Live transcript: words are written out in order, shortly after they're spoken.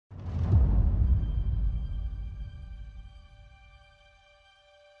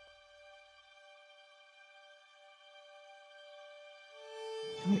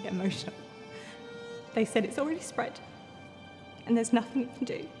I'm going to get emotional. They said it's already spread and there's nothing you can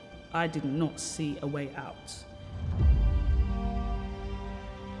do. I did not see a way out.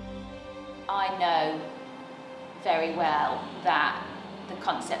 I know very well that the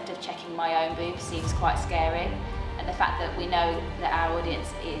concept of checking my own boobs seems quite scary, and the fact that we know that our audience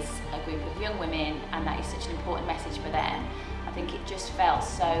is a group of young women and that is such an important message for them, I think it just felt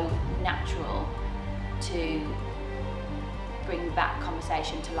so natural to bring that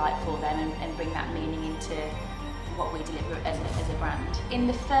conversation to light for them and bring that meaning into what we deliver as a brand. In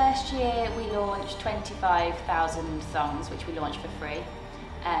the first year we launched 25,000 thongs, which we launched for free.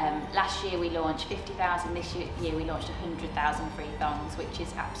 Last year we launched 50,000, this year we launched 100,000 free thongs, which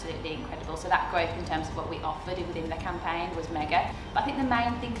is absolutely incredible. So that growth in terms of what we offered within the campaign was mega. But I think the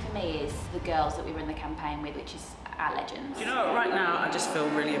main thing for me is the girls that we run the campaign with, which is our legends. You know, right now I just feel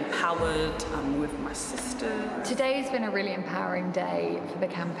really empowered. I'm with my sister. Today's been a really empowering day for the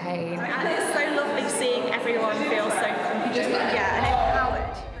campaign. And it's so lovely seeing everyone feel so confident and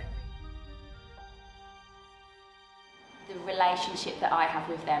empowered. The relationship that I have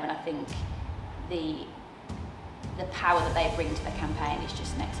with them, and I think the power that they bring to the campaign is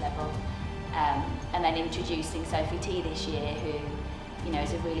just next level. And then introducing Sophie T this year, who, you know,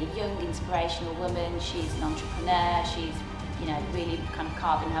 is a really young, inspirational woman. She's an entrepreneur. She's, you know, really kind of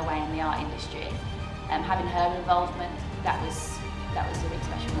carving her way in the art industry. Having her involvement, that was a really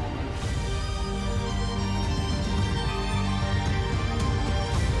special moment.